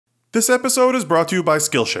This episode is brought to you by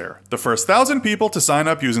Skillshare. The first 1,000 people to sign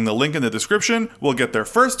up using the link in the description will get their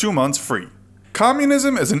first 2 months free.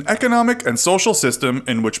 Communism is an economic and social system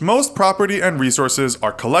in which most property and resources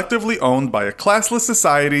are collectively owned by a classless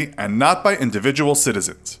society and not by individual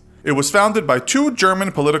citizens. It was founded by 2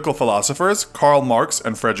 German political philosophers, Karl Marx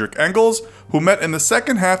and Friedrich Engels, who met in the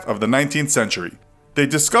second half of the 19th century. They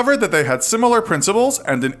discovered that they had similar principles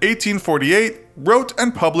and in 1848 wrote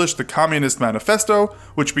and published the Communist Manifesto,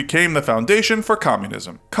 which became the foundation for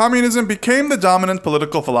communism. Communism became the dominant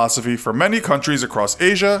political philosophy for many countries across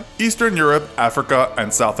Asia, Eastern Europe, Africa,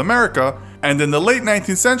 and South America, and in the late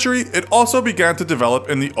 19th century it also began to develop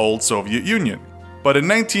in the old Soviet Union. But in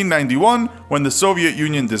 1991, when the Soviet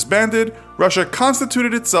Union disbanded, Russia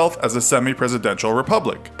constituted itself as a semi-presidential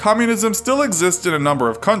republic. Communism still exists in a number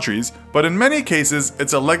of countries, but in many cases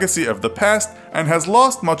it's a legacy of the past and has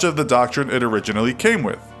lost much of the doctrine it originally came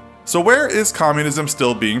with. So where is communism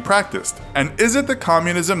still being practiced? And is it the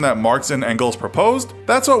communism that Marx and Engels proposed?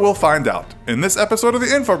 That's what we'll find out in this episode of the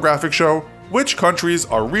Infographics Show: which countries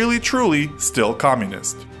are really truly still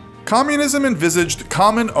communist? Communism envisaged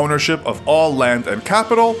common ownership of all land and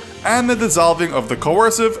capital, and the dissolving of the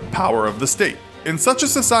coercive power of the state. In such a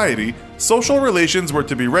society, social relations were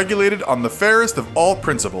to be regulated on the fairest of all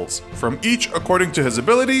principles, from each according to his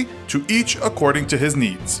ability to each according to his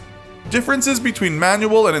needs. Differences between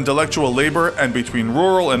manual and intellectual labor and between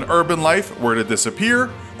rural and urban life were to disappear,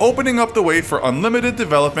 opening up the way for unlimited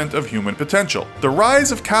development of human potential. The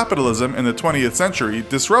rise of capitalism in the 20th century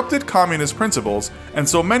disrupted communist principles, and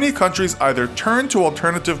so many countries either turned to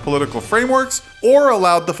alternative political frameworks or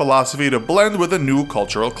allowed the philosophy to blend with a new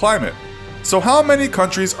cultural climate. So how many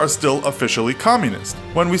countries are still officially communist?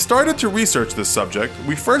 When we started to research this subject,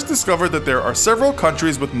 we first discovered that there are several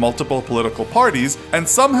countries with multiple political parties, and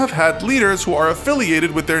some have had leaders who are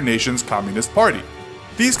affiliated with their nation's communist party.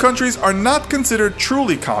 These countries are not considered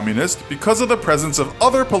truly communist because of the presence of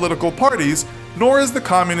other political parties, nor is the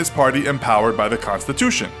Communist Party empowered by the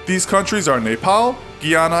Constitution. These countries are Nepal,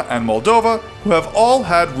 Guyana, and Moldova, who have all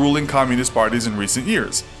had ruling communist parties in recent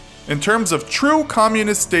years. In terms of true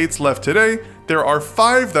communist states left today, there are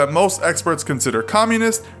 5 that most experts consider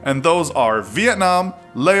communist, and those are Vietnam,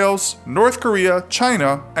 Laos, North Korea,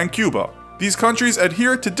 China, and Cuba. These countries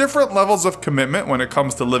adhere to different levels of commitment when it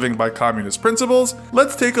comes to living by communist principles.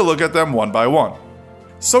 Let's take a look at them one by one.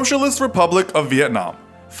 Socialist Republic of Vietnam.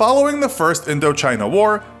 Following the First Indochina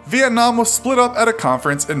War, Vietnam was split up at a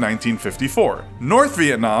conference in 1954. North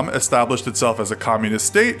Vietnam established itself as a communist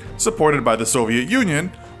state supported by the Soviet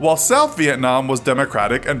Union, while South Vietnam was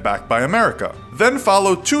democratic and backed by America. Then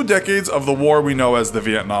followed 2 decades of the war we know as the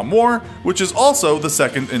Vietnam War, which is also the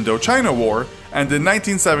Second Indochina War, and in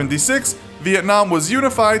 1976, Vietnam was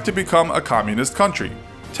unified to become a communist country.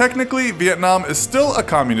 Technically, Vietnam is still a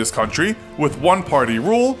communist country with one-party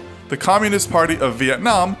rule, the Communist Party of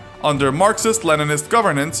Vietnam, under Marxist-Leninist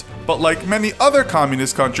governance, but like many other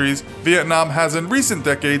communist countries, Vietnam has in recent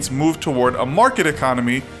decades moved toward a market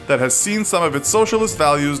economy that has seen some of its socialist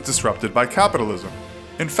values disrupted by capitalism.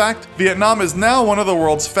 In fact, Vietnam is now one of the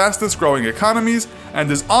world's fastest growing economies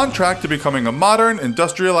and is on track to becoming a modern,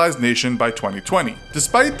 industrialized nation by 2020.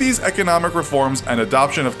 Despite these economic reforms and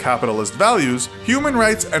adoption of capitalist values, human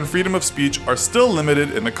rights and freedom of speech are still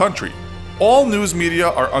limited in the country. All news media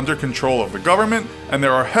are under control of the government, and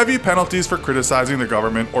there are heavy penalties for criticizing the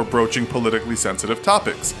government or broaching politically sensitive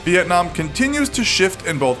topics. Vietnam continues to shift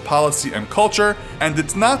in both policy and culture, and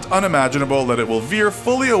it's not unimaginable that it will veer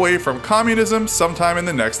fully away from communism sometime in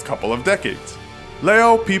the next couple of decades.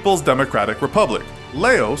 Lao People's Democratic Republic.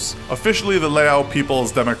 Laos, officially the Lao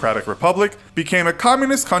People's Democratic Republic, became a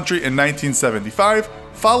communist country in 1975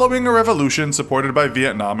 following a revolution supported by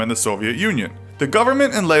Vietnam and the Soviet Union. The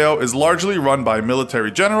government in Laos is largely run by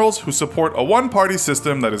military generals who support a one-party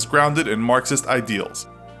system that is grounded in Marxist ideals.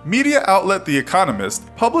 Media outlet The Economist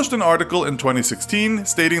published an article in 2016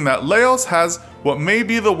 stating that Laos has what may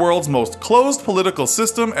be the world's most closed political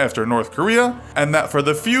system after North Korea, and that for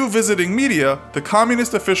the few visiting media, the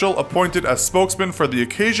communist official appointed as spokesman for the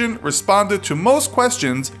occasion responded to most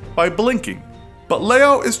questions by blinking. But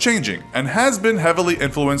Laos is changing and has been heavily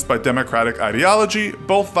influenced by democratic ideology,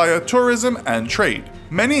 both via tourism and trade.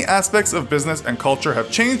 Many aspects of business and culture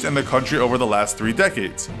have changed in the country over the last 3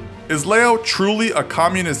 decades. Is Laos truly a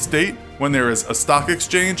communist state when there is a stock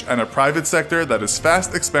exchange and a private sector that is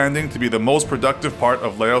fast expanding to be the most productive part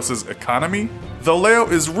of Laos's economy? Though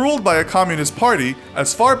Laos is ruled by a communist party,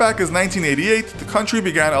 as far back as 1988, the country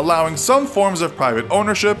began allowing some forms of private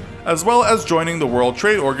ownership, as well as joining the World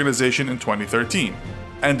Trade Organization in 2013.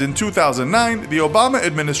 and in 2009, the Obama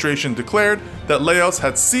administration declared that Laos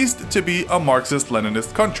had ceased to be a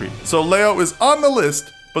Marxist-Leninist country. So Laos is on the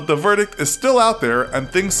list, but the verdict is still out there and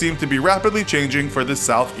things seem to be rapidly changing for this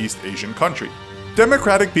Southeast Asian country.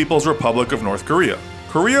 Democratic People's Republic of North Korea.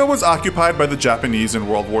 Korea was occupied by the Japanese in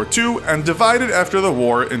World War II and divided after the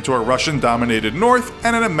war into a Russian-dominated North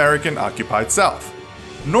and an American-occupied South.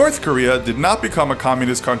 North Korea did not become a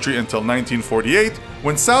communist country until 1948,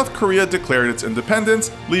 when South Korea declared its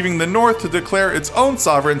independence, leaving the North to declare its own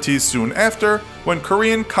sovereignty soon after, when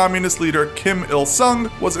Korean Communist leader Kim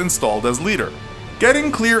Il-sung was installed as leader.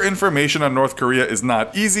 Getting clear information on North Korea is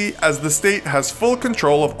not easy, as the state has full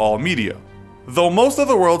control of all media. Though most of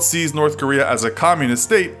the world sees North Korea as a communist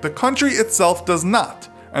state, the country itself does not,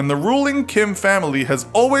 and the ruling Kim family has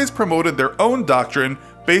always promoted their own doctrine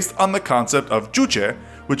based on the concept of juche,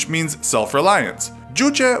 which means self-reliance.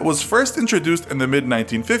 Juche was first introduced in the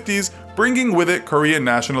mid-1950s, bringing with it Korean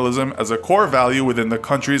nationalism as a core value within the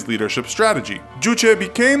country's leadership strategy. Juche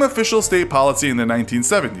became official state policy in the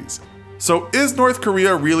 1970s. So is North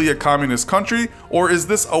Korea really a communist country, or is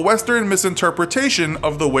this a Western misinterpretation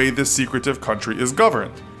of the way this secretive country is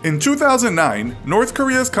governed? In 2009, North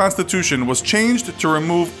Korea's constitution was changed to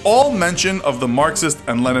remove all mention of the Marxist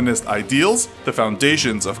and Leninist ideals, the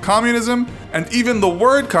foundations of communism, and even the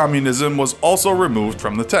word communism was also removed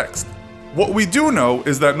from the text. What we do know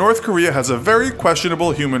is that North Korea has a very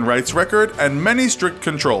questionable human rights record and many strict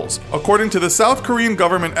controls. According to the South Korean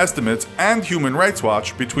government estimates and Human Rights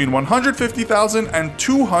Watch, between 150,000 and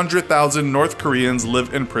 200,000 North Koreans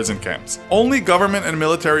live in prison camps. Only government and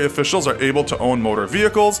military officials are able to own motor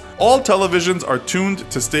vehicles, all televisions are tuned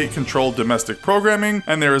to state-controlled domestic programming,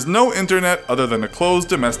 and there is no internet other than a closed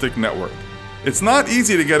domestic network. It's not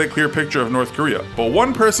easy to get a clear picture of North Korea, but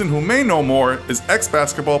one person who may know more is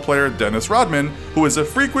ex-basketball player Dennis Rodman, who is a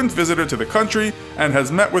frequent visitor to the country and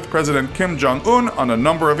has met with President Kim Jong-un on a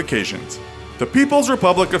number of occasions. The People's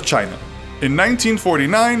Republic of China. In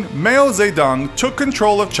 1949, Mao Zedong took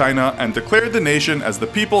control of China and declared the nation as the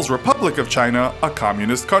People's Republic of China, a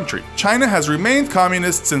communist country. China has remained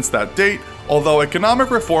communist since that date, although economic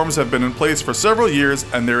reforms have been in place for several years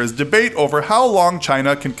and there is debate over how long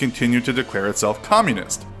China can continue to declare itself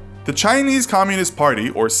communist. The Chinese Communist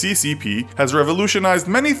Party, or CCP, has revolutionized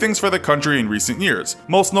many things for the country in recent years.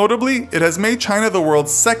 Most notably, it has made China the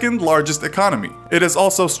world's second largest economy. It has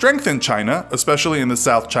also strengthened China, especially in the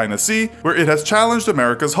South China Sea, where it has challenged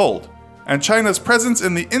America's hold. And China's presence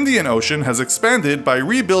in the Indian Ocean has expanded by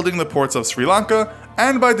rebuilding the ports of Sri Lanka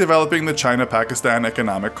and by developing the China-Pakistan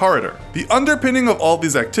Economic Corridor. The underpinning of all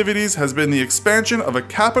these activities has been the expansion of a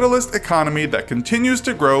capitalist economy that continues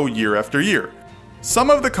to grow year after year.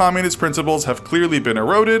 Some of the communist principles have clearly been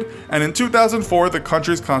eroded, and in 2004 the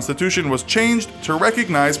country's constitution was changed to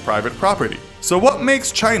recognize private property. So what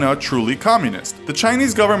makes China truly communist? The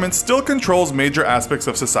Chinese government still controls major aspects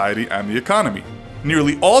of society and the economy.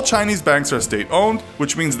 Nearly all Chinese banks are state-owned,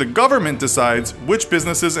 which means the government decides which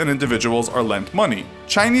businesses and individuals are lent money.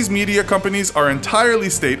 Chinese media companies are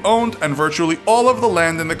entirely state-owned, and virtually all of the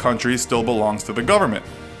land in the country still belongs to the government.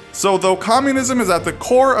 So though communism is at the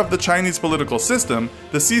core of the Chinese political system,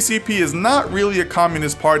 the CCP is not really a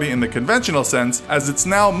communist party in the conventional sense, as it's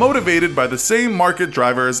now motivated by the same market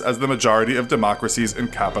drivers as the majority of democracies in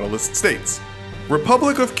capitalist states.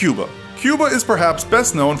 Republic of Cuba. Cuba is perhaps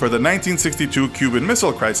best known for the 1962 Cuban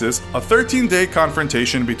Missile Crisis, a 13-day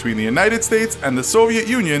confrontation between the United States and the Soviet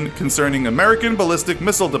Union concerning American ballistic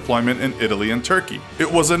missile deployment in Italy and Turkey.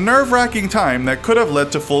 It was a nerve-wracking time that could have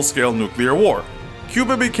led to full-scale nuclear war.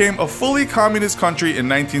 Cuba became a fully communist country in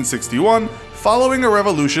 1961, following a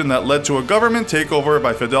revolution that led to a government takeover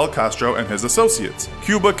by Fidel Castro and his associates.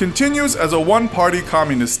 Cuba continues as a one-party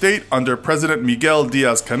communist state under President Miguel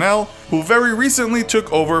Diaz-Canel, who very recently took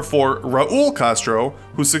over for Raúl Castro,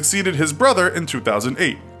 who succeeded his brother in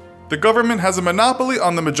 2008. The government has a monopoly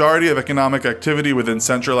on the majority of economic activity within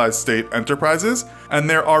centralized state enterprises, and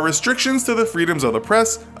there are restrictions to the freedoms of the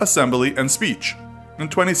press, assembly, and speech. In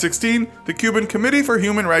 2016, the Cuban Committee for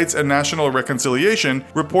Human Rights and National Reconciliation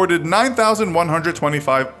reported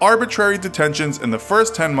 9,125 arbitrary detentions in the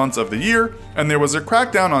first 10 months of the year, and there was a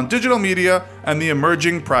crackdown on digital media and the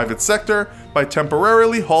emerging private sector by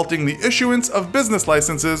temporarily halting the issuance of business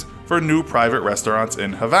licenses for new private restaurants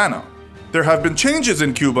in Havana. There have been changes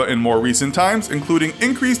in Cuba in more recent times, including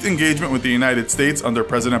increased engagement with the United States under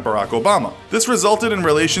President Barack Obama. This resulted in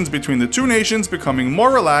relations between the two nations becoming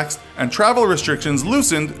more relaxed and travel restrictions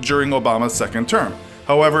loosened during Obama's second term.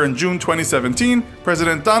 However, in June 2017,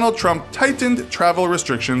 President Donald Trump tightened travel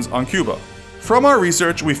restrictions on Cuba. From our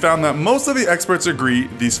research, we found that most of the experts agree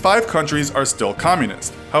these 5 countries are still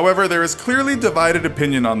communist. However, there is clearly divided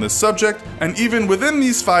opinion on this subject, and even within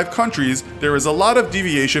these 5 countries, there is a lot of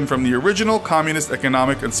deviation from the original communist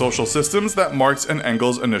economic and social systems that Marx and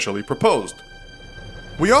Engels initially proposed.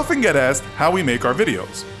 We often get asked how we make our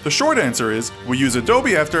videos. The short answer is, we use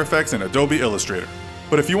Adobe After Effects and Adobe Illustrator.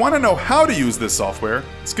 But if you want to know how to use this software,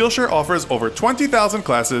 Skillshare offers over 20,000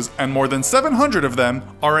 classes and more than 700 of them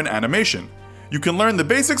are in animation. You can learn the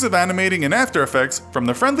basics of animating in After Effects from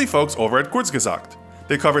the friendly folks over at Kurzgesagt.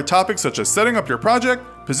 They cover topics such as setting up your project,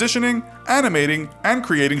 positioning, animating, and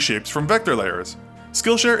creating shapes from vector layers.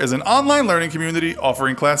 Skillshare is an online learning community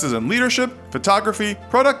offering classes in leadership, photography,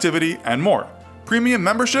 productivity, and more. Premium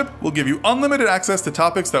membership will give you unlimited access to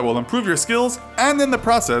topics that will improve your skills and, in the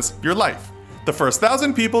process, your life. The first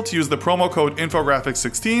 1,000 people to use the promo code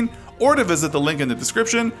Infographics16 or to visit the link in the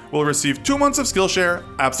description will receive 2 months of Skillshare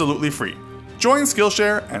absolutely free. Join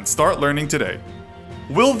Skillshare and start learning today.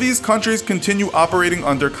 Will these countries continue operating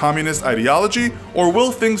under communist ideology, or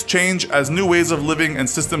will things change as new ways of living and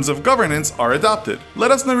systems of governance are adopted?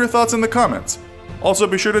 Let us know your thoughts in the comments. Also,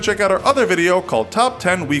 be sure to check out our other video called Top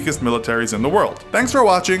 10 Weakest Militaries in the World. Thanks for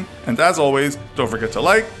watching, and as always, don't forget to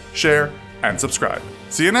like, share, and subscribe.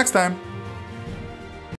 See you next time!